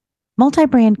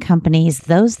Multi-brand companies,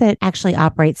 those that actually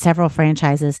operate several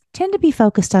franchises, tend to be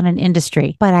focused on an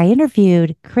industry. But I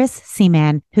interviewed Chris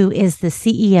Seman, who is the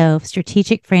CEO of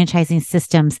Strategic Franchising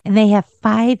Systems, and they have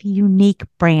 5 unique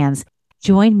brands.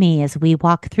 Join me as we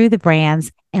walk through the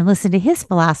brands and listen to his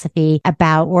philosophy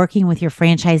about working with your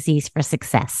franchisees for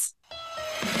success.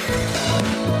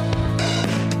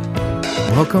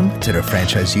 Welcome to the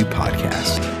FranchiseU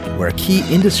podcast, where key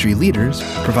industry leaders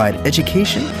provide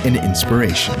education and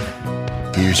inspiration.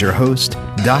 Here's your host,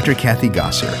 Dr. Kathy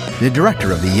Gosser, the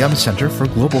director of the Yum Center for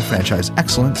Global Franchise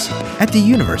Excellence at the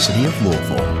University of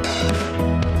Louisville.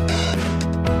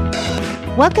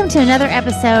 Welcome to another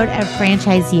episode of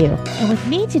FranchiseU. And with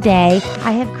me today,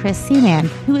 I have Chris Seman,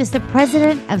 who is the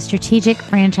president of Strategic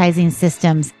Franchising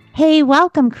Systems. Hey,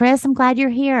 welcome, Chris. I'm glad you're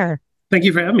here. Thank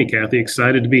you for having me, Kathy.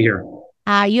 Excited to be here.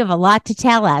 You have a lot to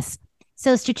tell us.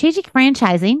 So Strategic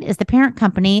Franchising is the parent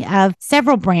company of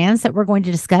several brands that we're going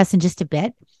to discuss in just a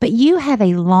bit, but you have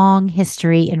a long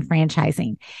history in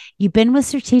franchising. You've been with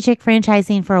Strategic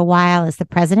Franchising for a while as the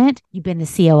president, you've been the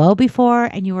COO before,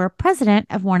 and you were a president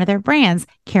of one of their brands,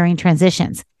 Caring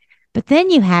Transitions. But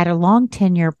then you had a long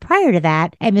tenure prior to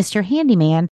that at Mr.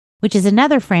 Handyman, which is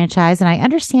another franchise, and I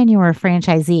understand you were a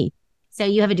franchisee. So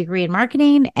you have a degree in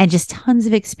marketing and just tons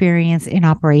of experience in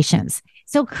operations.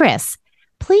 So Chris,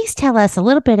 please tell us a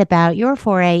little bit about your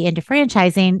foray into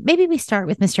franchising. Maybe we start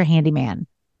with Mr. Handyman.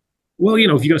 Well, if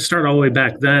you're going to start all the way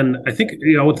back then, I think,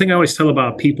 one thing I always tell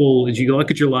about people is you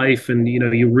look at your life and, you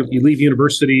leave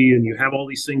university and you have all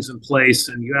these things in place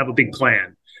and you have a big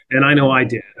plan. And I know I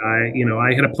did.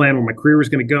 I had a plan where my career was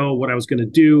going to go, what I was going to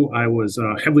do. I was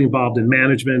heavily involved in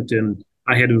management, and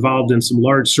I had involved in some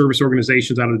large service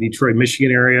organizations out of the Detroit,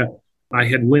 Michigan area. I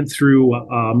had went through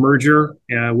a merger,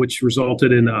 which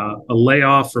resulted in a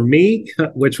layoff for me,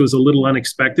 which was a little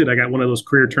unexpected. I got one of those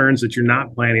career turns that you're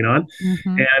not planning on. Mm-hmm.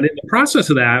 And in the process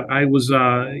of that, I was,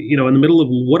 in the middle of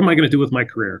what am I going to do with my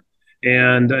career?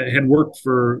 And I had worked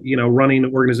for, running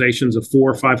organizations of 400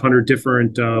 or 500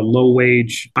 different low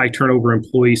wage, high turnover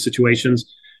employee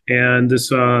situations. And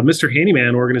this Mr.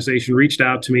 Handyman organization reached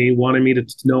out to me, wanted me to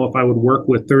know if I would work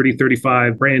with 30,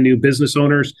 35 brand new business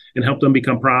owners and help them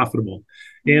become profitable.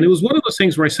 And it was one of those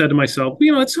things where I said to myself,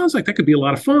 it sounds like that could be a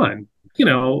lot of fun. I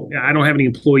don't have any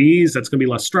employees. That's going to be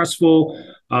less stressful.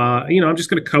 I'm just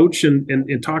going to coach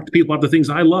and talk to people about the things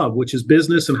I love, which is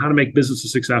business and how to make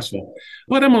businesses successful.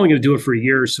 But I'm only going to do it for a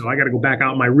year. So I got to go back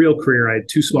out in my real career. I had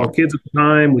 2 small kids at the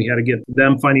time. We had to get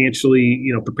them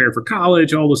financially, prepared for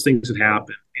college. All those things had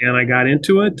happened. And I got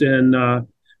into it. And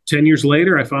 10 years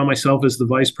later, I found myself as the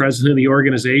vice president of the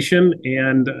organization.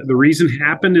 And the reason it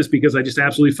happened is because I just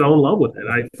absolutely fell in love with it.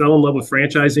 I fell in love with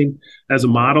franchising as a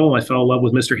model. I fell in love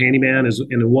with Mr. Handyman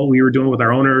and what we were doing with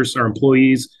our owners, our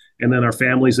employees, and then our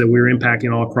families that we were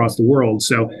impacting all across the world.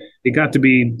 So it got to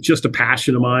be just a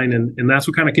passion of mine. And that's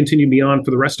what kind of continued me on for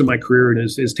the rest of my career and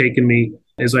has taken me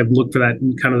as I've looked for that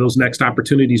kind of those next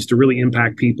opportunities to really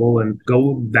impact people and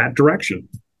go that direction.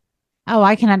 Oh,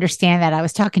 I can understand that. I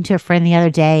was talking to a friend the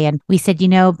other day and we said,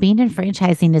 being in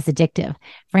franchising is addictive.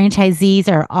 Franchisees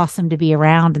are awesome to be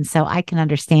around. And so I can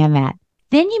understand that.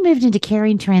 Then you moved into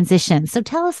Caring Transitions. So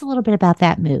tell us a little bit about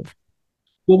that move.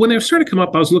 Well, when they started to come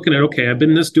up, I was looking at, I've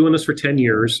been doing this for 10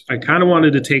 years. I kind of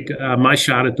wanted to take my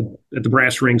shot at the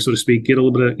brass ring, so to speak, get a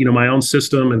little bit of, my own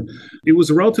system. And it was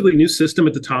a relatively new system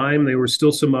at the time. There were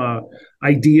still some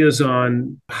ideas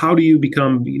on how do you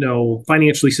become,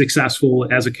 financially successful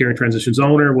as a Caring Transitions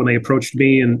owner when they approached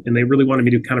me and they really wanted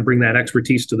me to kind of bring that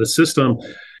expertise to the system.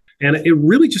 And it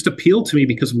really just appealed to me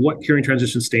because of what Caring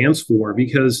Transition stands for.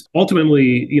 Because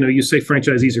ultimately, you say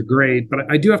franchisees are great, but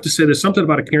I do have to say there's something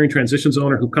about a Caring Transitions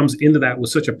owner who comes into that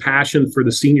with such a passion for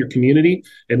the senior community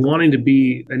and wanting to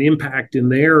be an impact in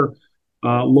their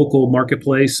local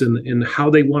marketplace and how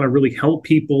they want to really help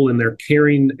people and their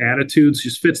caring attitudes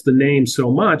just fits the name so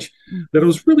much that I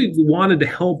was really wanted to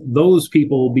help those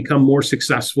people become more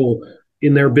successful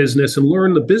in their business and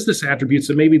learn the business attributes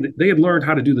that maybe they had learned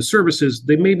how to do the services.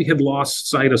 They maybe had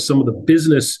lost sight of some of the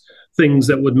business things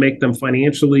that would make them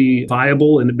financially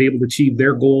viable and to be able to achieve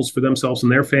their goals for themselves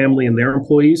and their family and their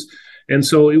employees. And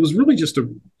so it was really just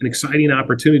an exciting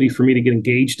opportunity for me to get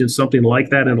engaged in something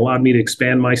like that and allowed me to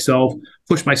expand myself,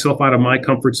 push myself out of my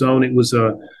comfort zone. It was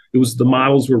the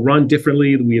models were run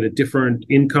differently. We had a different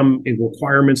income and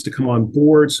requirements to come on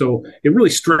board. So it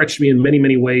really stretched me in many,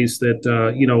 many ways that,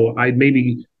 I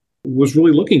maybe was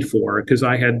really looking for because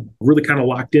I had really kind of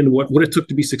locked into what it took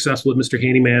to be successful at Mr.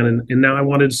 Handyman. And now I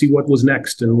wanted to see what was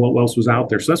next and what else was out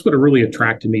there. So that's what really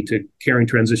attracted me to Caring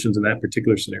Transitions in that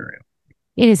particular scenario.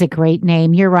 It is a great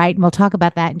name. You're right. And we'll talk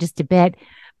about that in just a bit.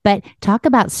 But talk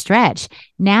about stretch.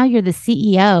 Now you're the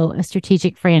CEO of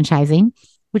Strategic Franchising,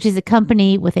 which is a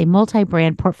company with a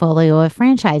multi-brand portfolio of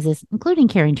franchises, including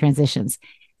Caring Transitions.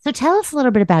 So tell us a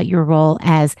little bit about your role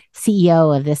as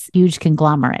CEO of this huge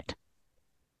conglomerate.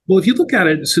 Well, if you look at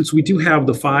it, since we have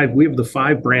the five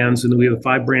brands and we have the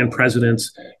five brand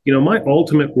presidents, my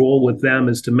ultimate role with them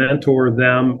is to mentor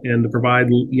them and to provide,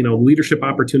 leadership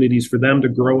opportunities for them to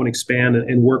grow and expand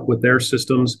and work with their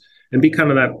systems and be kind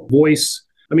of that voice.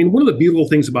 I mean, one of the beautiful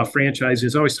things about franchising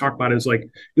is I always talk about it, is like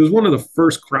it was one of the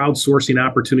first crowdsourcing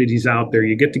opportunities out there.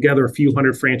 You get together a few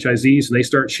hundred franchisees and they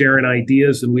start sharing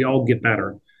ideas and we all get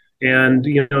better. And,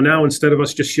 now instead of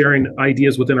us just sharing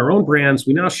ideas within our own brands,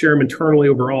 we now share them internally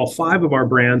over all five of our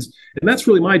brands. And that's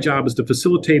really my job, is to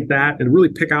facilitate that and really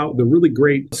pick out the really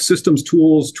great systems,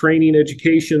 tools, training,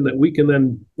 education that we can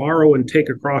then borrow and take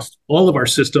across all of our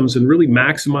systems and really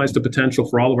maximize the potential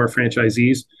for all of our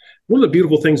franchisees. One of the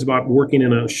beautiful things about working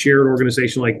in a shared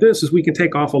organization like this is we can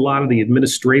take off a lot of the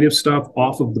administrative stuff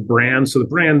off of the brand. So the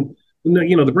brand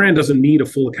doesn't need a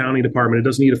full accounting department. It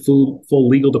doesn't need a full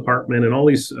legal department and all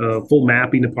these full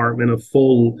mapping department, a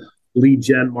full lead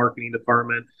gen marketing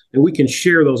department. And we can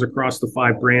share those across the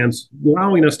five brands,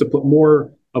 allowing us to put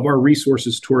more of our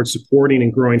resources towards supporting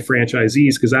and growing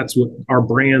franchisees, because that's what our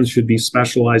brands should be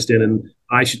specialized in. And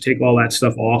I should take all that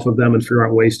stuff off of them and figure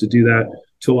out ways to do that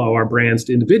to allow our brands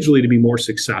to individually to be more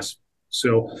successful.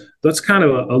 So that's kind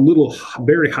of a little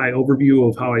very high overview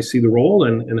of how I see the role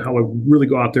and how I really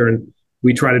go out there and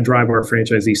we try to drive our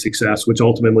franchisee success, which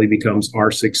ultimately becomes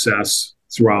our success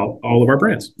throughout all of our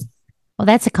brands. Well,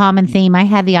 that's a common theme. I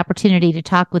had the opportunity to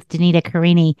talk with Danita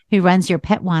Carini, who runs your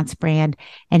Pet Wants brand,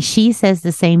 and she says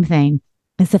the same thing.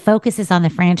 Is the focus is on the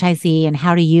franchisee and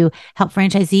how do you help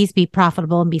franchisees be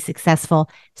profitable and be successful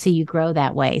so you grow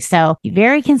that way. So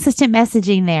very consistent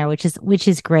messaging there, which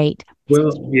is great.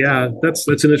 Well, yeah, that's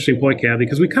an interesting point, Kathy,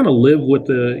 because we kind of live with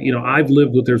I've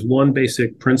lived with, there's one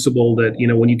basic principle that,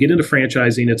 when you get into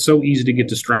franchising, it's so easy to get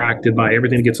distracted by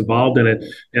everything that gets involved in it.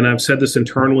 And I've said this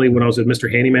internally when I was at Mr.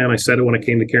 Handyman. I said it when it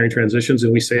came to Caring Transitions,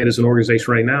 and we say it as an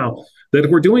organization right now, that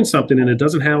if we're doing something and it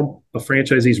doesn't have a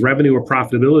franchisee's revenue or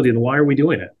profitability, then why are we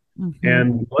doing it? Mm-hmm.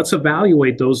 And let's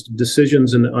evaluate those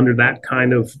decisions under that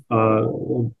kind of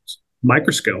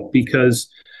microscope, because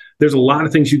there's a lot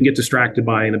of things you can get distracted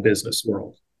by in a business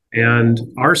world. And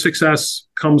our success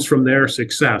comes from their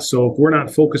success. So if we're not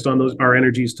focused on our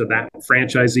energies to that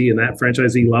franchisee and that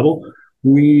franchisee level,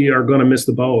 we are going to miss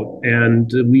the boat.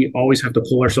 And we always have to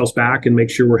pull ourselves back and make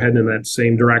sure we're heading in that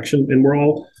same direction. And we're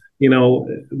all,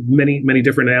 many, many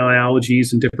different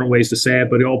analogies and different ways to say it,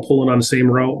 but they're all pulling on the same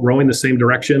rowing the same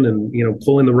direction and,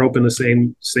 pulling the rope in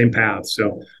the same path.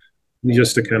 So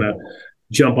just to kind of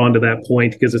jump onto that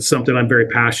point, because it's something I'm very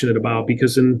passionate about,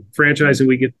 because in franchising,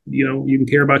 we get, you can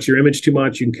care about your image too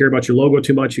much. You can care about your logo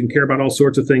too much. You can care about all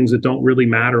sorts of things that don't really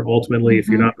matter ultimately if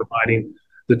you're not providing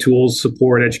the tools,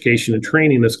 support, education, and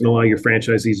training that's going to allow your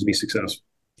franchisees to be successful.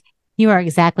 You are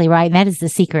exactly right. And that is the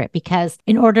secret, because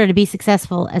in order to be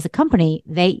successful as a company,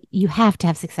 you have to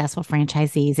have successful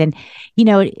franchisees. And,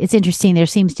 it's interesting. There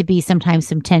seems to be sometimes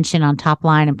some tension on top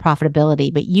line and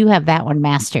profitability, but you have that one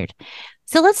mastered.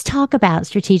 So let's talk about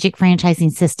strategic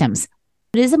franchising systems.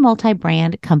 It is a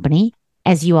multi-brand company,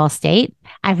 as you all state.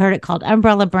 I've heard it called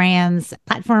umbrella brands,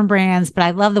 platform brands, but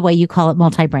I love the way you call it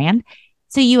multi-brand.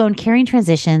 So you own Caring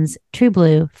Transitions, True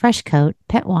Blue, Fresh Coat,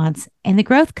 Pet Wants, and The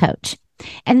Growth Coach.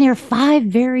 And there are five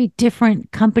very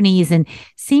different companies and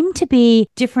seem to be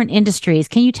different industries.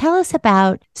 Can you tell us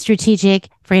about strategic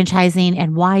franchising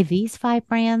and why these five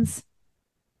brands?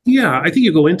 Yeah, I think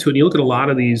you go into it and you look at a lot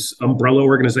of these umbrella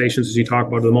organizations, as you talk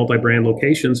about the multi-brand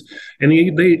locations, and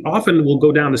they often will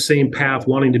go down the same path,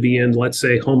 wanting to be in, let's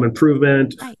say, home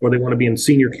improvement, or they want to be in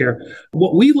senior care.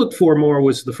 What we look for more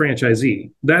was the franchisee.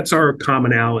 That's our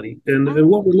commonality. And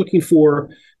what we're looking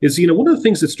for is, one of the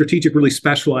things that Strategic really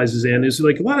specializes in is,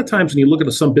 like, a lot of times when you look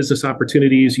at some business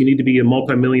opportunities, you need to be a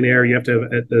multimillionaire. You have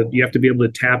to be able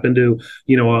to tap into,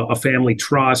 a family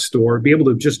trust, or be able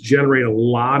to just generate a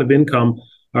lot of income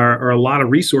or a lot of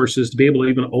resources to be able to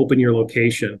even open your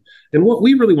location. And what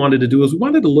we really wanted to do is we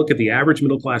wanted to look at the average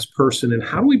middle-class person and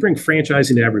how do we bring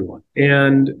franchising to everyone?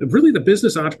 And really the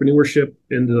business entrepreneurship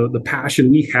and the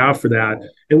passion we have for that.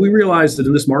 And we realized that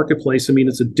in this marketplace,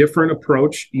 it's a different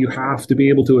approach. You have to be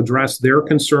able to address their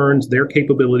concerns, their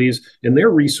capabilities, and their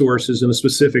resources in a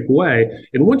specific way.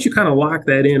 And once you kind of lock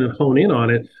that in and hone in on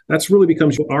it, that's really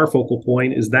becomes our focal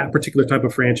point, is that particular type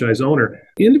of franchise owner.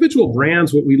 The individual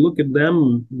brands, what we look at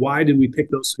them, why did we pick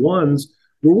those ones?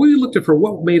 where we looked at for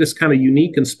what made us kind of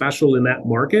unique and special in that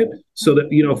market, so that,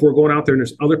 you know, if we're going out there and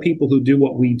there's other people who do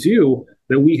what we do,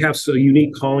 that we have a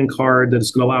unique calling card that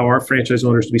is going to allow our franchise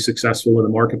owners to be successful in the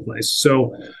marketplace.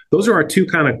 So those are our two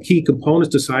kind of key components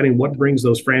deciding what brings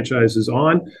those franchises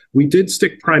on. We did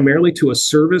stick primarily to a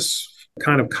service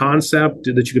kind of concept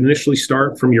that you can initially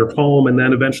start from your home, and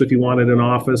then eventually, if you wanted an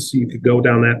office, you could go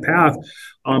down that path.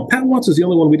 Pat Wants is the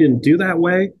only one we didn't do that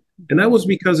way. And that was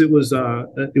because it was a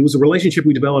relationship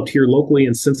we developed here locally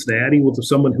in Cincinnati with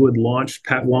someone who had launched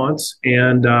Pat Wants,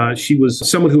 and she was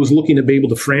someone who was looking to be able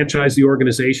to franchise the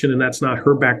organization, and that's not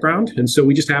her background. And so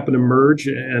we just happened to merge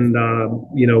and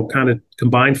kind of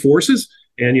combine forces.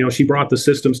 And, you know, she brought the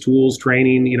systems, tools,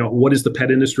 training, you know, what is the pet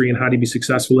industry and how do you be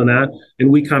successful in that? And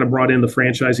we kind of brought in the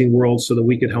franchising world so that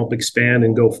we could help expand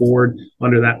and go forward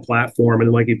under that platform.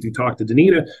 And like if you talk to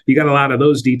Danita, you got a lot of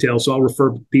those details. So I'll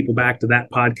refer people back to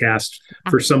that podcast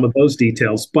for some of those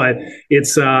details. But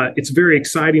it's a very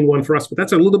exciting one for us. But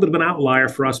that's a little bit of an outlier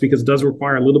for us because it does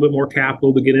require a little bit more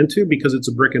capital to get into because it's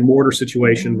a brick and mortar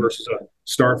situation versus a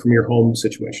start from your home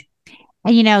situation.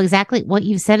 And you know, exactly what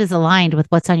you've said is aligned with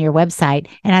what's on your website.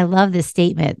 And I love this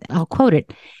statement. I'll quote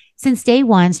it. Since day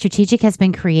one, Strategic has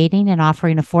been creating and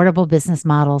offering affordable business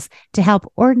models to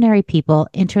help ordinary people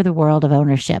enter the world of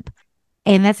ownership.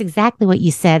 And that's exactly what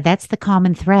you said. That's the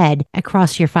common thread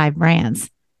across your 5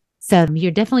 brands. So you're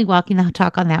definitely walking the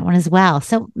talk on that one as well.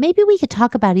 So maybe we could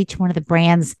talk about each one of the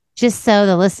brands just so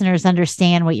the listeners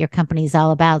understand what your company is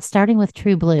all about, starting with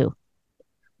True Blue.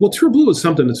 Well, True Blue is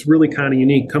something that's really kind of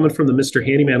unique, coming from the Mr.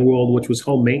 Handyman world, which was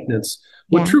home maintenance.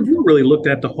 What True Blue really looked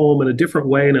at the home in a different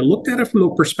way, and it looked at it from the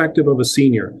perspective of a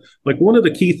senior. Like one of the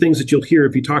key things that you'll hear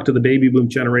if you talk to the baby boom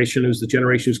generation, who's the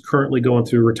generation who's currently going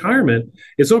through retirement,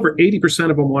 is over 80%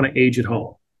 of them want to age at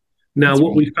home. Now,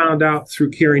 what we found out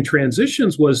through Caring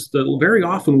Transitions was that very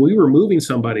often we were moving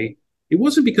somebody, it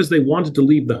wasn't because they wanted to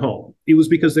leave the home. It was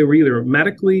because they were either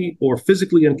medically or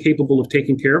physically incapable of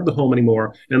taking care of the home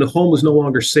anymore, and the home was no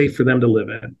longer safe for them to live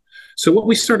in. So what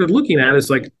we started looking at is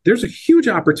like, there's a huge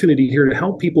opportunity here to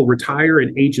help people retire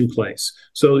and age in place.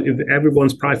 So if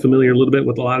everyone's probably familiar a little bit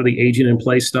with a lot of the aging in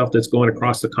place stuff that's going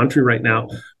across the country right now,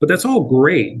 but that's all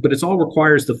great, but it all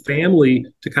requires the family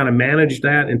to kind of manage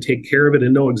that and take care of it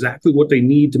and know exactly what they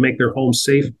need to make their home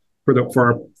safe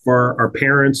for our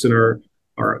parents and our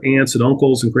aunts and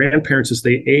uncles and grandparents as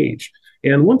they age.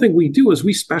 And one thing we do is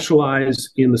we specialize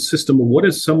in the system of what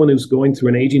is someone who's going through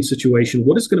an aging situation,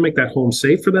 what is going to make that home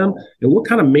safe for them, and what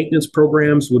kind of maintenance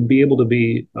programs would be able to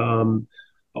be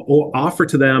offered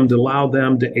to them to allow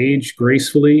them to age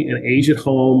gracefully and age at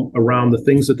home around the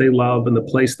things that they love and the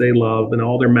place they love and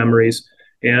all their memories.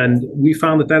 And we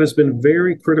found that has been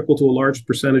very critical to a large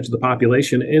percentage of the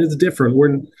population, and it's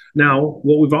different. Now,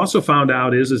 what we've also found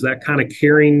out is that kind of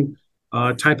caring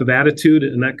type of attitude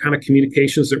and that kind of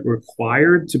communications that were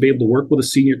required to be able to work with a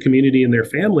senior community and their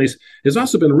families has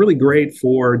also been really great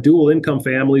for dual income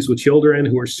families with children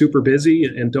who are super busy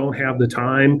and don't have the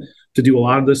time to do a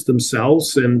lot of this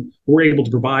themselves. And we're able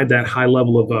to provide that high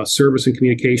level of service and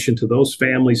communication to those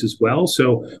families as well.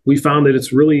 So we found that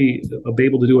it's really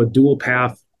able to do a dual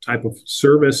path type of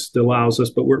service that allows us,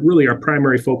 but we're really our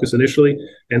primary focus initially,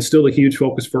 and still a huge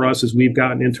focus for us as we've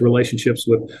gotten into relationships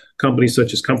with companies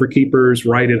such as Comfort Keepers,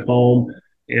 Right at Home,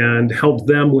 and help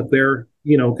them with their,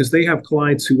 because they have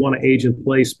clients who want to age in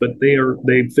place, but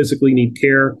they physically need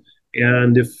care.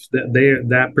 And if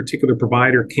that particular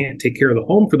provider can't take care of the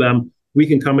home for them, we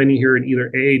can come in here and either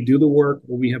do the work,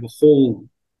 or we have a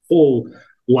whole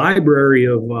library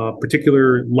of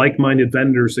particular like-minded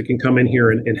vendors that can come in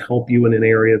here and help you in an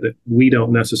area that we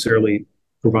don't necessarily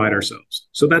provide ourselves.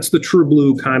 So that's the True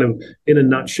Blue kind of in a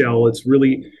nutshell. It's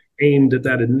really aimed at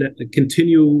that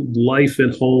continued life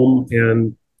at home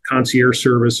and concierge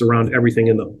service around everything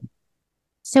in the home.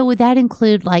 So would that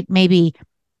include like maybe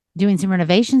doing some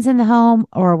renovations in the home,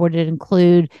 or would it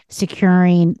include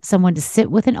securing someone to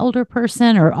sit with an older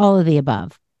person, or all of the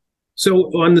above?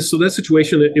 So that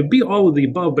situation, it would be all of the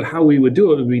above, but how we would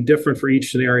do it would be different for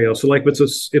each scenario. So like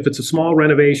if it's a small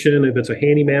renovation, if it's a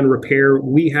handyman repair,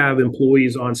 we have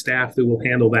employees on staff that will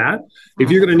handle that. If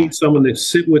you're going to need someone to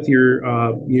sit with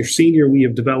your senior, we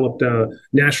have developed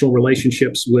national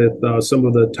relationships with some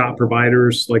of the top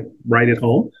providers like Right at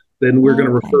Home. Then we're going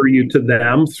to refer you to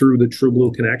them through the True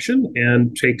Blue connection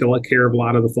and take care of a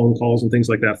lot of the phone calls and things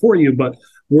like that for you. But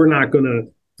we're not going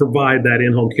to provide that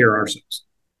in-home care ourselves.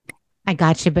 I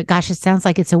got you. But gosh, it sounds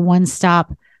like it's a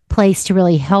one-stop place to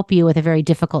really help you with a very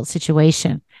difficult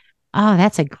situation. Oh,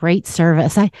 that's a great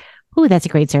service. That's a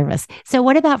great service. So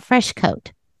what about Fresh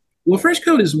Coat? Well, fresh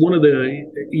coat is one of the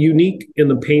unique in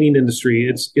the painting industry.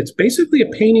 It's basically a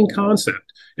painting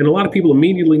concept. And a lot of people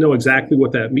immediately know exactly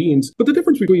what that means. But the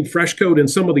difference between fresh coat and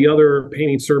some of the other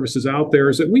painting services out there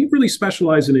is that we really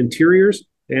specialize in interiors,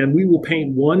 and we will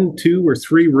paint 1, 2, or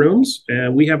 3 rooms.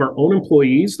 And we have our own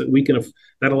employees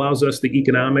that allows us the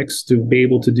economics to be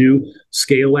able to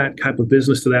scale that type of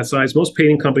business to that size. Most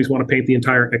painting companies want to paint the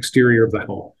entire exterior of the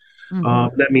home.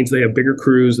 That means they have bigger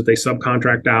crews that they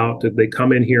subcontract out, that they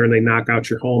come in here and they knock out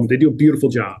your home. They do a beautiful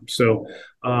job. So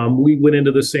we went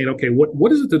into this saying, okay,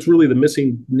 what is it that's really the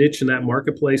missing niche in that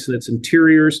marketplace? And it's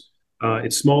interiors,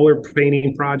 it's smaller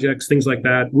painting projects, things like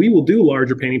that. We will do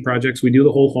larger painting projects. We do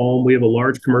the whole home. We have a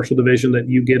large commercial division that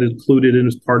you get included in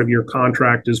as part of your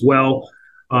contract as well.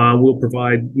 We'll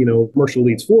provide, commercial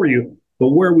leads for you. But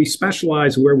where we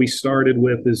specialize, where we started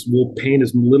with, is we'll paint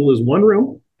as little as 1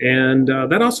 room. And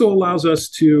that also allows us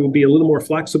to be a little more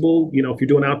flexible. If you're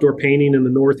doing outdoor painting in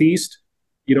the Northeast,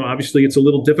 obviously it's a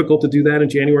little difficult to do that in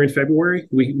January and February.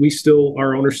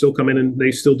 Our owners still come in and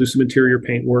they still do some interior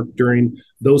paint work during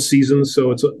those seasons.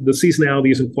 So the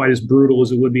seasonality isn't quite as brutal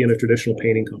as it would be in a traditional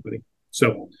painting company.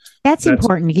 So that's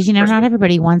important because, not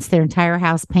everybody wants their entire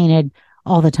house painted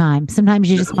all the time.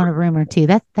 Sometimes you just want a room or two.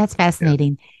 That's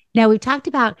fascinating. Yeah. Now I've talked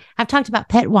about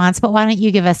pet wants, but why don't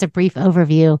you give us a brief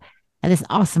overview of this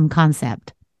awesome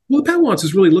concept? Well, Pet Wants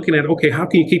is really looking at, okay, how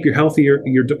can you keep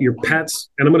your pets?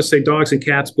 And I'm going to say dogs and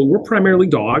cats, but we're primarily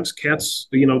dogs. Cats,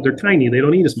 they're tiny. They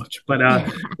don't eat as much. But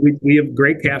we have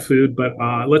great cat food. But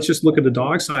let's just look at the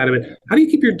dog side of it. How do you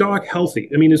keep your dog healthy?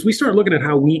 I mean, as we start looking at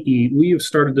how we eat, we have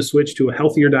started to switch to a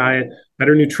healthier diet,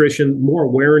 better nutrition, more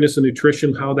awareness of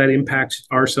nutrition, how that impacts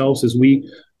ourselves as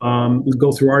we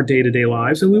go through our day-to-day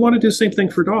lives. And we want to do the same thing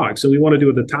for dogs. And we want to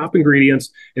do the top ingredients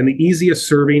and the easiest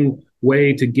serving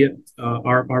way to get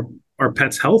our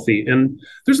pets healthy. And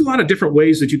there's a lot of different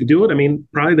ways that you could do it. I mean,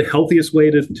 probably the healthiest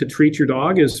way to treat your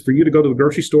dog is for you to go to the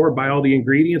grocery store, buy all the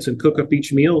ingredients, and cook up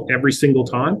each meal every single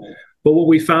time. But what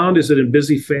we found is that in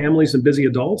busy families and busy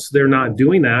adults, they're not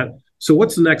doing that. So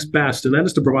what's the next best? And that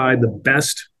is to provide the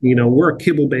best, we're a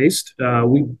kibble-based.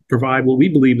 We provide what we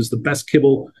believe is the best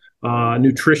kibble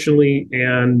nutritionally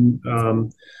and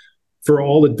for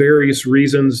all the various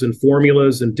reasons and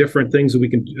formulas and different things that we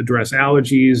can address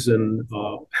allergies and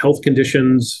health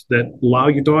conditions that allow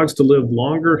your dogs to live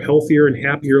longer, healthier, and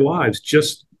happier lives,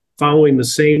 just following the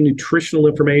same nutritional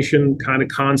information kind of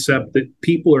concept that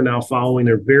people are now following.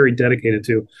 They're very dedicated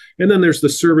to. And then there's the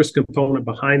service component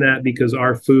behind that, because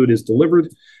our food is delivered.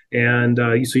 And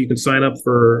so you can sign up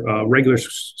for a regular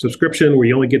subscription where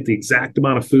you only get the exact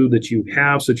amount of food that you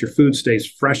have so that your food stays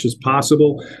fresh as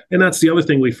possible. And that's the other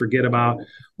thing we forget about.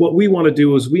 What we want to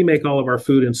do is we make all of our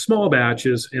food in small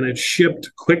batches, and it's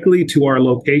shipped quickly to our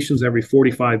locations every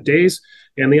 45 days.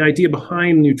 And the idea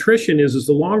behind nutrition is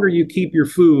the longer you keep your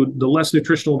food, the less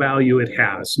nutritional value it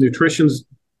has.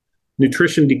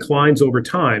 Nutrition declines over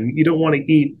time. You don't want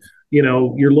to eat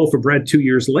your loaf of bread 2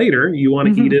 years later. You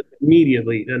want to eat it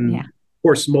immediately. And of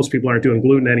course, most people aren't doing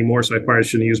gluten anymore, so I probably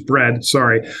shouldn't use bread.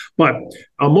 Sorry. But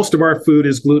most of our food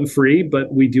is gluten-free,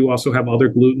 but we do also have other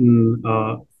gluten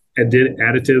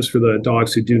additives for the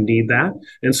dogs who do need that.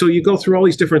 And so you go through all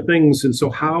these different things. And so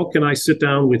how can I sit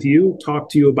down with you, talk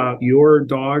to you about your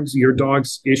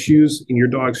dog's issues and your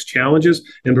dog's challenges,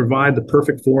 and provide the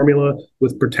perfect formula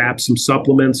with perhaps some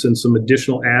supplements and some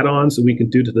additional add-ons that we can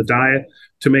do to the diet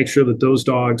to make sure that those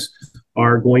dogs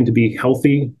are going to be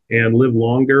healthy and live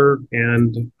longer.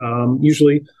 And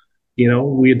usually,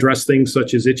 we address things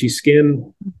such as itchy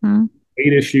skin,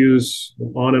 weight issues,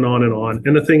 on and on and on.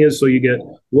 And the thing is, so you get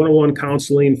one-on-one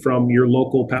counseling from your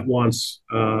local Pet Wants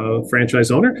franchise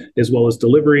owner, as well as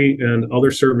delivery and other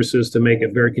services to make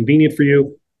it very convenient for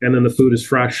you. And then the food is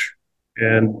fresh,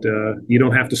 and you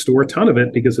don't have to store a ton of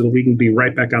it, because we can be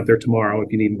right back out there tomorrow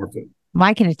if you need more food. Well,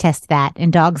 I can attest to that,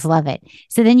 and dogs love it.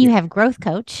 So then you have Growth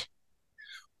Coach.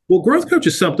 Well, Growth Coach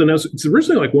is something else. It's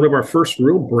originally like one of our first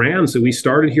real brands that we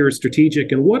started here at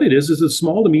Strategic. And what it is a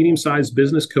small to medium-sized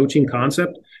business coaching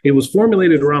concept. It was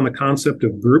formulated around the concept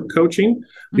of group coaching.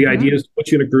 The idea is to put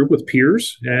you in a group with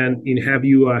peers and have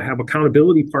you have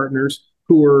accountability partners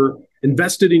who are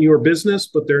invested in your business,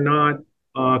 but they're not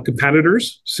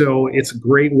competitors. So it's a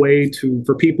great way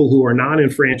for people who are not in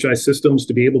franchise systems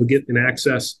to be able to get and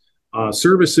access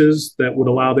services that would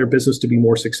allow their business to be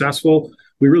more successful.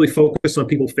 We really focus on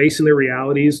people facing their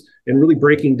realities and really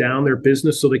breaking down their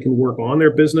business so they can work on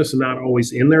their business and not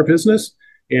always in their business.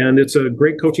 And it's a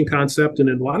great coaching concept. And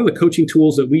a lot of the coaching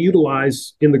tools that we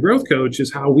utilize in the Growth Coach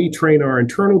is how we train our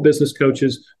internal business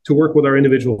coaches to work with our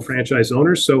individual franchise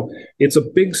owners. So it's a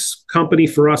big company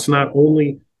for us, not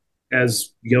only as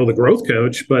the growth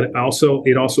coach, but also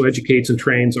it also educates and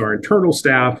trains our internal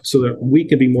staff so that we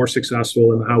can be more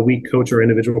successful in how we coach our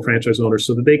individual franchise owners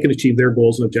so that they can achieve their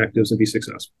goals and objectives and be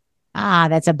successful. Ah,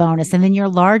 that's a bonus. And then your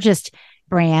largest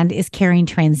brand is Caring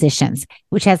Transitions,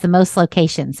 which has the most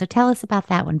locations. So tell us about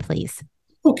that one, please.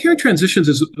 Well, Caring Transitions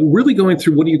is really going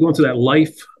through what are you going through that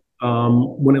life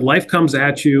when life comes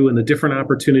at you and the different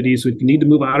opportunities. If you need to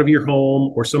move out of your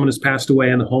home or someone has passed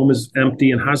away and the home is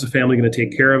empty, and how's the family going to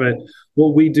take care of it?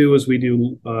 What we do is we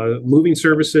do moving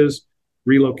services,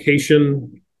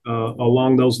 relocation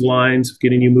along those lines,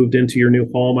 getting you moved into your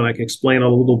new home. And I can explain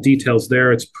all the little details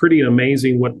there. It's pretty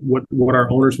amazing what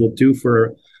our owners will do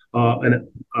for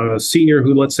a senior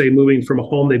who, let's say, moving from a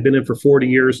home they've been in for 40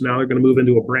 years. Now they're going to move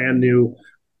into a brand new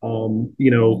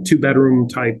 2-bedroom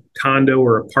type condo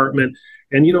or apartment.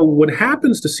 And, what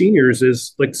happens to seniors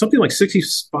is something like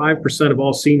 65% of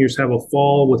all seniors have a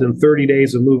fall within 30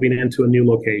 days of moving into a new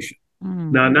location.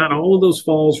 Now, not all of those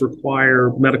falls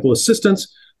require medical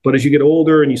assistance, but as you get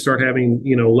older and you start having,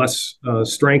 less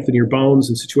strength in your bones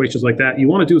and situations like that, you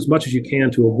want to do as much as you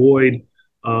can to avoid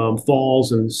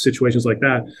falls and situations like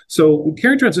that. So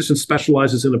Caring Transition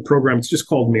specializes in a program. It's just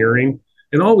called mirroring.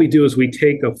 And all we do is we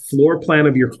take a floor plan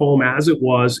of your home as it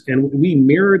was, and we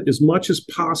mirror it as much as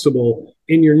possible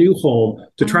in your new home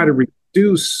to try to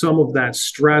reduce some of that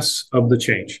stress of the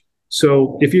change.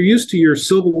 So if you're used to your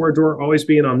silverware drawer always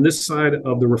being on this side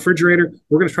of the refrigerator,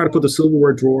 we're going to try to put the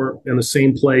silverware drawer in the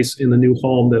same place in the new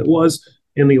home that it was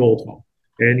in the old home.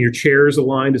 And your chairs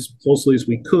aligned as closely as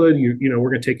we could. We're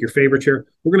going to take your favorite chair.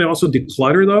 We're going to also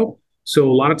declutter, though. So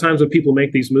a lot of times when people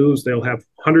make these moves, they'll have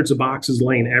hundreds of boxes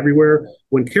laying everywhere.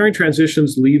 When Caring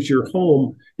Transitions leaves your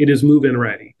home, it is move-in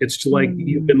ready. It's like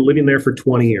you've been living there for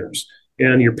 20 years.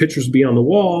 And your pictures will be on the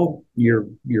wall, your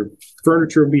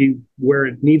furniture will be where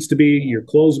it needs to be, your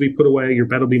clothes will be put away, your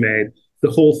bed will be made.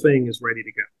 The whole thing is ready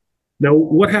to go. Now,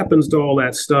 what happens to all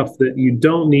that stuff that you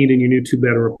don't need in your new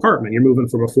 2-bedroom apartment? You're moving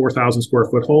from a 4,000 square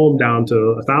foot home down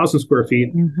to 1,000 square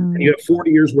feet, and you have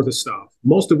 40 years worth of stuff,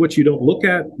 most of which you don't look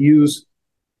at, use,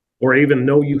 or even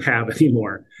know you have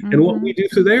anymore. And what we do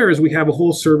through there is we have a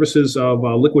whole services of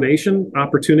liquidation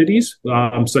opportunities,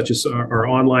 such as our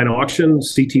online auction,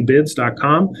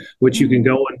 ctbids.com, which you can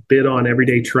go and bid on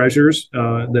everyday treasures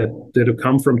that have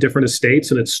come from different estates,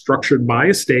 and it's structured by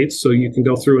estates. So you can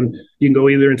go through and you can go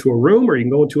either into a room or you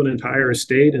can go into an entire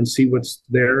estate and see what's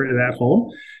there in that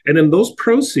home. And then those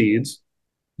proceeds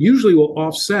usually will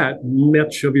offset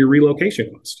much of your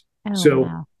relocation cost.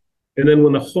 Wow. And then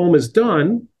when the home is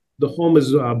done, the home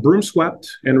is broom swept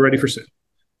and ready for sale.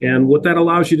 And what that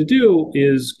allows you to do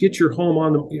is get your home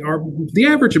on the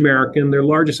average American, their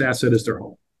largest asset is their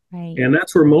home. Right. And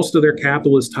that's where most of their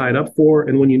capital is tied up for.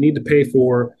 And when you need to pay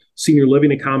for senior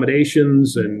living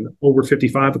accommodations and over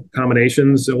 55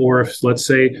 accommodations, or if, let's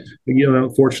say,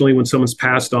 unfortunately, when someone's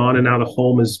passed on and now the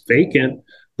home is vacant,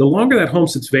 the longer that home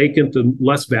sits vacant, the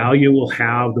less value we'll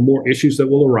have, the more issues that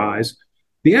will arise.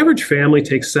 The average family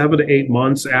takes 7 to 8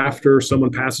 months after someone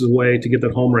passes away to get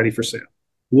that home ready for sale.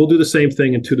 We'll do the same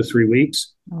thing in 2 to 3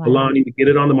 weeks, allowing you to get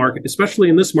it on the market, especially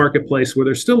in this marketplace where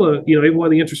there's still even while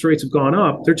the interest rates have gone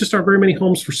up, there just aren't very many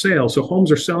homes for sale. So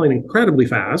homes are selling incredibly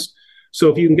fast.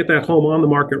 So if you can get that home on the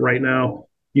market right now,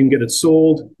 you can get it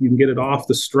sold, you can get it off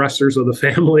the stressors of the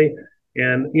family.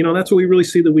 And, that's what we really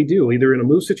see that we do, either in a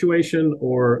move situation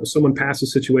or someone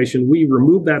passes situation. We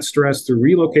remove that stress through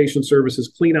relocation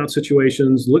services, clean out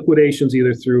situations, liquidations,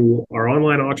 either through our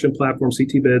online auction platform,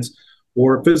 CT Bids,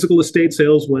 or physical estate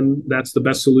sales when that's the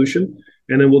best solution.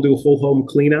 And then we'll do whole home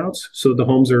clean outs so the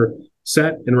homes are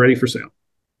set and ready for sale.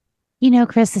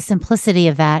 Chris, the simplicity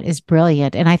of that is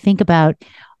brilliant. And I think about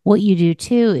what you do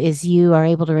too is you are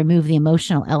able to remove the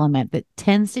emotional element that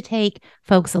tends to take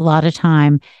folks a lot of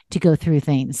time to go through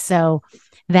things. So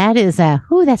that is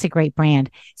that's a great brand.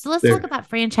 So let's talk about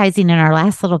franchising in our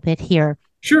last little bit here.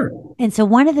 Sure. And so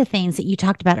one of the things that you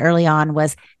talked about early on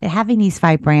was that having these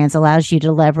 5 brands allows you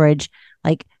to leverage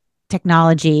like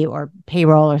technology or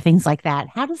payroll or things like that.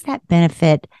 How does that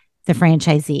benefit the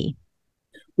franchisee?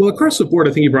 Well, across the board,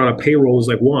 I think you brought up payroll is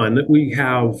like one. That we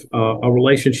have a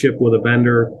relationship with a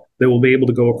vendor that will be able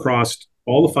to go across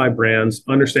all the 5 brands,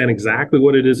 understand exactly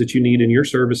what it is that you need in your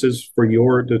services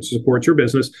to support your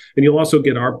business. And you'll also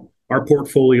get our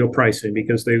portfolio pricing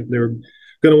because they're going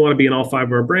to want to be in all 5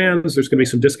 of our brands. There's going to be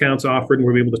some discounts offered, and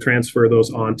we'll be able to transfer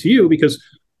those on to you because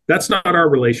that's not our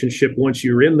relationship. Once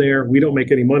you're in there, we don't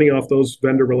make any money off those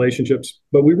vendor relationships,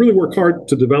 but we really work hard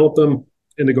to develop them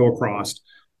and to go across.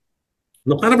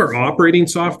 And a lot of our operating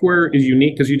software is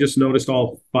unique because you just noticed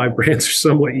all 5 brands are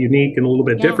somewhat unique and a little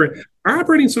bit different. Our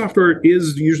operating software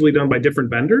is usually done by different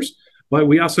vendors, But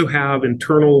we also have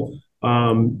internal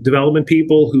development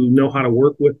people who know how to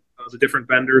work with the different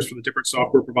vendors for the different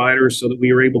software providers so that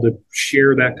we are able to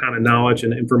share that kind of knowledge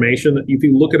and information. If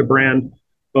you look at a brand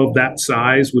of that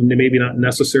size, would maybe not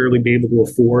necessarily be able to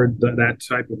afford that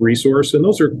type of resource. And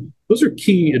those are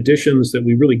key additions that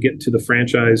we really get to the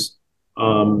franchise,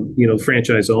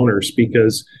 franchise owners,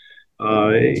 because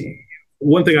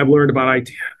one thing I've learned about IT,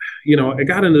 I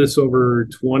got into this over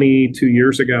 22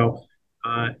 years ago.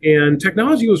 And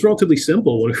technology was relatively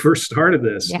simple when we first started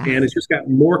this, and it's just got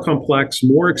more complex,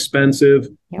 more expensive.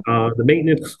 Yep. The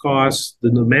maintenance costs,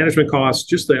 the management costs,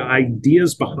 just the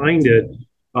ideas behind it.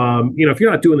 If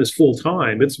you're not doing this full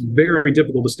time, it's very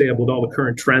difficult to stay up with all the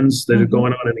current trends that are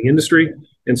going on in the industry.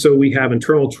 And so we have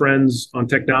internal trends on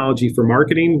technology for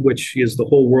marketing, which is the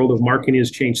whole world of marketing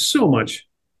has changed so much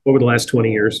over the last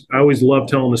 20 years. I always love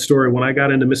telling the story. When I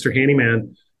got into Mr.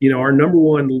 Handyman, our number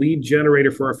one lead generator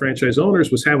for our franchise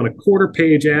owners was having a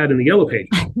quarter-page ad in the yellow page.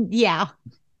 Yeah.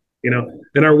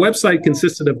 And our website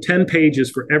consisted of 10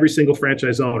 pages for every single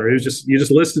franchise owner. It was just, you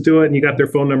just listened to it and you got their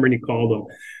phone number and you called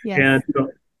them. Yes. And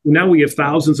now we have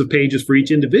thousands of pages for each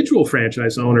individual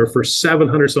franchise owner for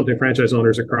 700 something franchise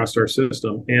owners across our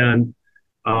system. And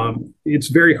it's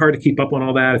very hard to keep up on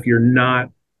all that if you're not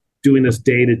doing this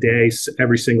day to day,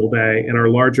 every single day. And our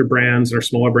larger brands and our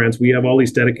smaller brands, we have all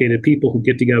these dedicated people who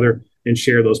get together and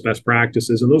share those best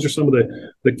practices. And those are some of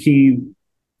the key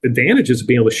advantages of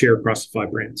being able to share across the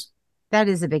 5 brands. That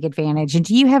is a big advantage. And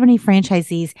do you have any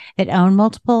franchisees that own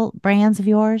multiple brands of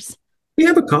yours? We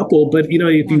have a couple, but if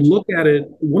you look at it,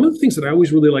 one of the things that I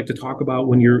always really like to talk about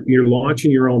when you're launching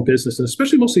your own business, and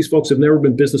especially most of these folks have never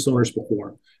been business owners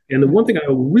before. And the one thing I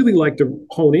really like to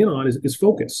hone in on is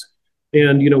focus.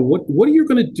 And what are you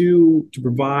going to do to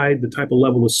provide the type of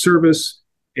level of service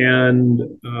and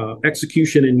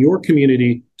execution in your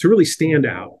community to really stand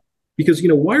out? Because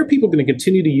why are people going to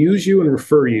continue to use you and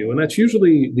refer you? And that's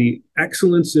usually the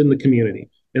excellence in the community,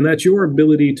 and that's your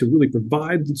ability to really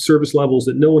provide the service levels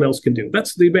that no one else can do.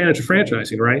 That's the advantage of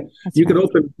franchising, right? You could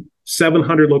open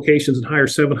 700 locations and hire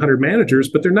 700 managers,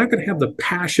 but they're not going to have the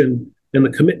passion and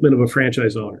the commitment of a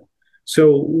franchise owner.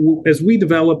 So as we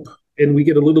develop and we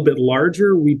get a little bit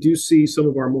larger, we do see some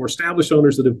of our more established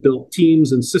owners that have built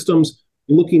teams and systems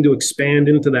looking to expand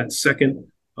into that second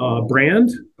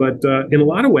brand. But in a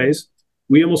lot of ways,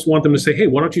 we almost want them to say, hey,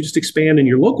 why don't you just expand in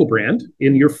your local brand,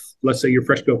 in your, let's say your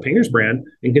Fresh Go Painters brand,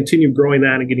 and continue growing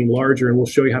that and getting larger. And we'll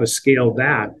show you how to scale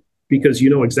that because you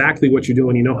know exactly what you're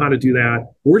doing. You know how to do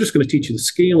that. We're just going to teach you the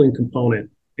scaling component.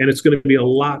 And it's going to be a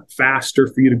lot faster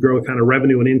for you to grow the kind of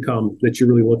revenue and income that you're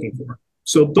really looking for.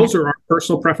 So those are our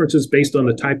personal preferences based on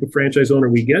the type of franchise owner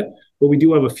we get. But we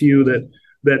do have a few that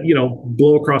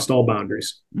blow across all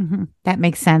boundaries. Mm-hmm. That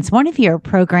makes sense. One of your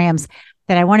programs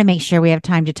that I want to make sure we have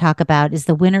time to talk about is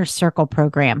the Winner's Circle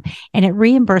program, and it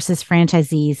reimburses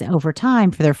franchisees over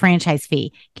time for their franchise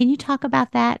fee. Can you talk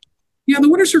about that? Yeah, the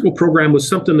Winner's Circle program was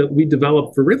something that we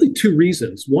developed for really 2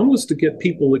 reasons. One was to get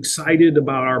people excited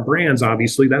about our brands.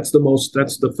 Obviously, that's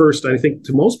the first, I think,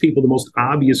 to most people, the most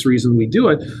obvious reason we do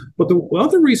it. But the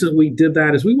other reason we did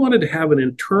that is we wanted to have an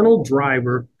internal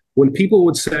driver when people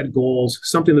would set goals,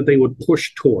 something that they would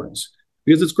push towards.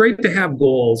 Because it's great to have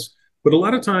goals, but a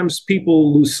lot of times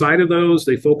people lose sight of those.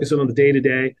 They focus on the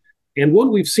day-to-day. And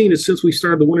what we've seen is since we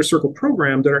started the Winner's Circle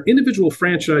program, that our individual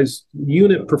franchise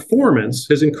unit performance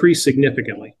has increased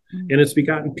significantly. Mm-hmm. And it's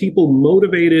gotten people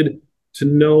motivated to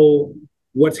know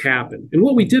what's happened. And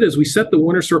what we did is we set the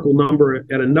Winner's Circle number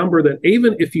at a number that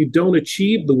even if you don't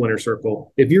achieve the Winner's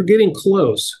Circle, if you're getting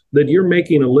close, that you're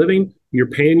making a living, you're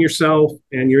paying yourself,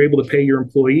 and you're able to pay your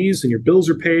employees, and your bills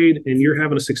are paid, and you're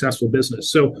having a successful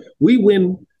business. So we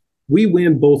win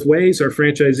both ways. Our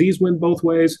franchisees win both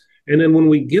ways. And then when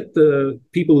we get the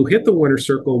people who hit the Winner's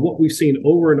Circle, what we've seen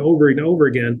over and over and over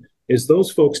again is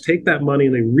those folks take that money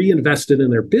and they reinvest it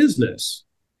in their business.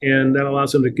 And that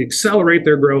allows them to accelerate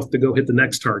their growth to go hit the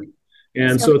next target.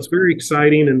 And so it's very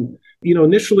exciting. And,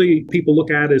 initially people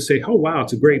look at it and say, oh, wow,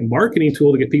 it's a great marketing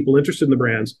tool to get people interested in the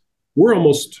brands. We're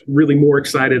almost really more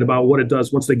excited about what it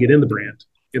does once they get in the brand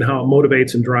and how it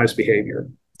motivates and drives behavior.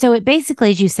 So it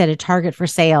basically, as you said, a target for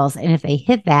sales. And if they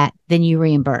hit that, then you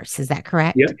reimburse. Is that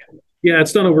correct? Yeah. Yeah,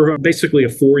 it's done over basically a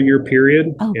 4-year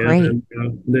period. Oh, great. And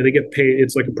then they get paid.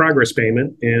 It's like a progress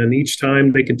payment. And each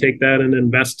time they can take that and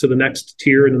invest to the next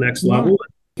tier and the next level, and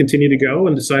continue to go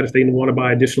and decide if they want to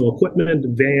buy additional equipment,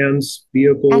 vans,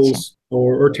 vehicles,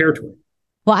 or territory.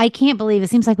 Well, I can't believe it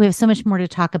seems like we have so much more to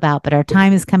talk about, but our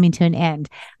time is coming to an end.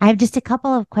 I have just a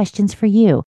couple of questions for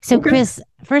you. So, Okay. Chris,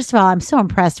 first of all, I'm so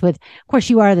impressed with, of course,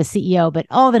 you are the CEO, but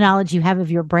all the knowledge you have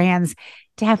of your brands.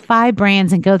 To have 5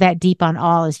 brands and go that deep on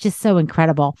all is just so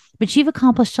incredible. But you've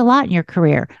accomplished a lot in your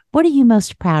career. What are you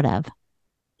most proud of?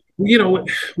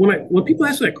 When people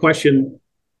ask that question,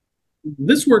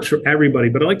 this works for everybody,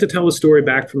 but I like to tell a story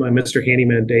back from my Mr.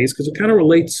 Handyman days because it kind of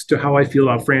relates to how I feel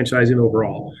about franchising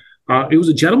overall. It was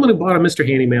a gentleman who bought a Mr.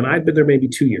 Handyman. I'd been there maybe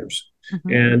 2 years,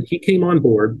 and he came on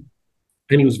board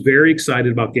and he was very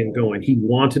excited about getting going. He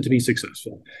wanted to be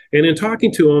successful. And in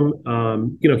talking to him,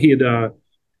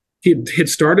 he had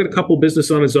started a couple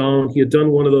business on his own. He had done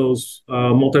one of those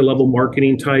multi-level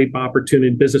marketing type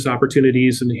business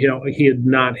opportunities, and he had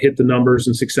not hit the numbers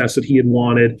and success that he had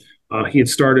wanted. He had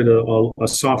started a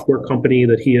software company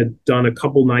that he had done a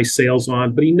couple nice sales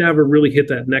on, but he never really hit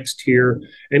that next tier.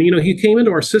 And he came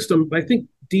into our system, I think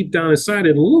deep down inside,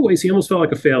 in a little ways, he almost felt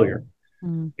like a failure.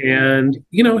 And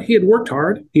he had worked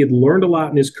hard. He had learned a lot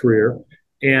in his career.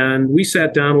 And we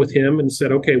sat down with him and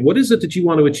said, okay, what is it that you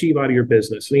want to achieve out of your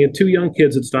business? And he had 2 young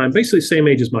kids at the time, basically the same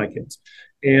age as my kids.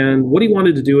 And what he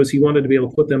wanted to do is he wanted to be able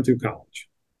to put them through college.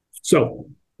 So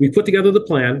we put together the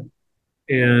plan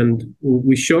and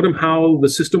we showed him how the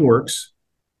system works.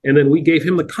 And then we gave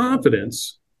him the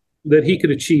confidence that he could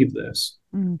achieve this.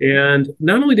 And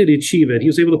not only did he achieve it, he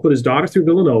was able to put his daughter through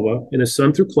Villanova and his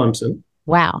son through Clemson.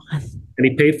 Wow. And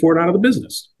he paid for it out of the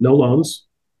business. No loans.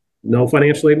 No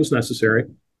financial aid was necessary.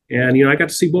 And, I got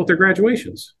to see both their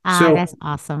graduations. So That's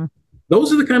awesome.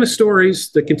 those are the kind of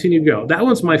stories that continue to go. That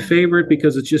one's my favorite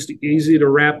because it's just easy to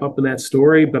wrap up in that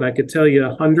story, but I could tell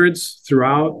you hundreds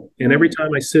throughout. And every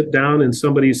time I sit down in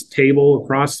somebody's table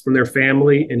across from their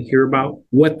family and hear about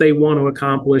what they want to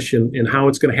accomplish and how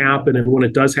it's going to happen, and when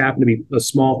it does happen, to be a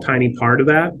small, tiny part of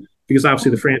that, because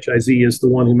obviously the franchisee is the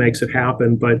one who makes it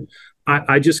happen. But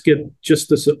I just get just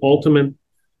this ultimate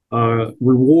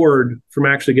reward from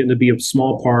actually getting to be a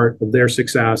small part of their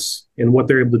success and what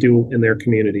they're able to do in their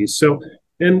communities. So,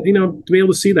 and to be able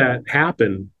to see that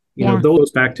happen,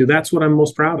 those back to, that's what I'm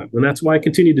most proud of. And that's why I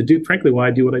continue to do, frankly, why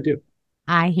I do what I do.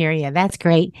 I hear you. That's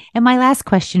great. And my last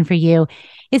question for you,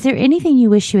 is there anything you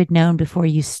wish you had known before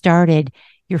you started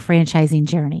your franchising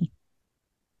journey?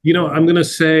 I'm going to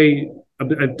say,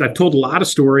 I've told a lot of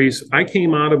stories. I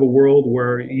came out of a world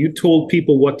where you told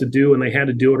people what to do and they had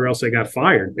to do it or else they got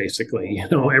fired, basically.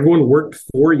 Everyone worked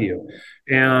for you.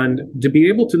 And to be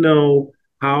able to know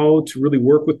how to really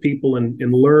work with people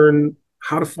and learn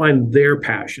how to find their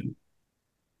passion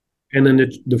and then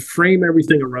to frame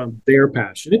everything around their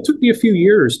passion. It took me a few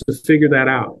years to figure that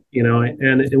out,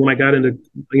 and when I got into,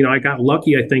 I got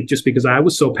lucky, I think, just because I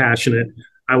was so passionate.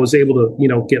 I was able to,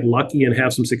 get lucky and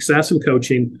have some success in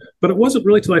coaching, but it wasn't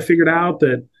really till I figured out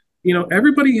that,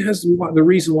 everybody has the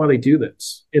reason why they do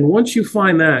this. And once you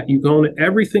find that, you go into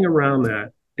everything around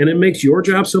that, and it makes your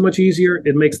job so much easier.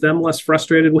 It makes them less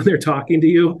frustrated when they're talking to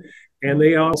you. And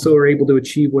they also are able to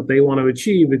achieve what they want to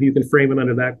achieve if you can frame it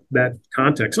under that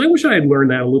context. And I wish I had learned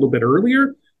that a little bit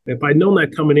earlier. If I'd known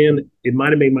that coming in, it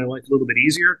might have made my life a little bit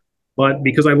easier. But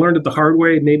because I learned it the hard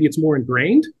way, maybe it's more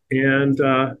ingrained. And,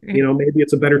 maybe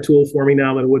it's a better tool for me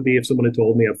now than it would be if someone had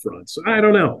told me up front. So I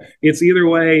don't know. It's either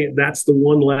way. That's the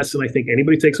one lesson I think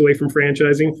anybody takes away from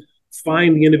franchising.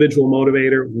 Find the individual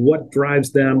motivator. What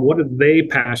drives them? What are they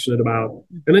passionate about?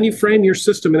 And then you frame your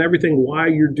system and everything why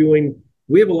you're doing.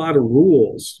 We have a lot of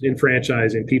rules in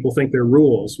franchising. People think they're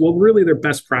rules. Well, really, they're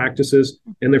best practices,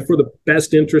 and they're for the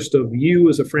best interest of you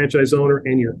as a franchise owner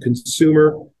and your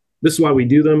consumer. This is why we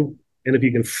do them. And if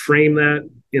you can frame that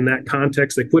in that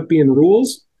context, they quit being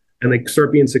rules and they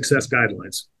start being success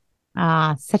guidelines.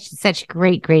 Such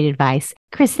great advice.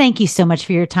 Chris, thank you so much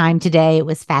for your time today. It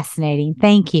was fascinating.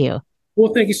 Thank you.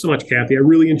 Well, thank you so much, Kathy. I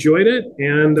really enjoyed it.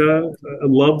 And I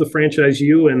love the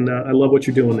FranchiseU, and I love what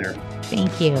you're doing there.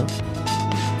 Thank you.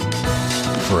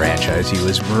 FranchiseU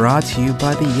is brought to you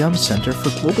by the Yum Center for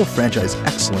Global Franchise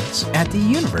Excellence at the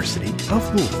University of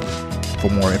Louisville. For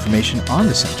more information on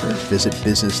the center, visit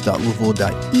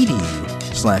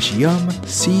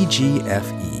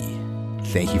business.louisville.edu/YUMCGFE.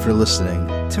 Thank you for listening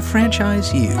to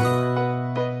FranchiseU.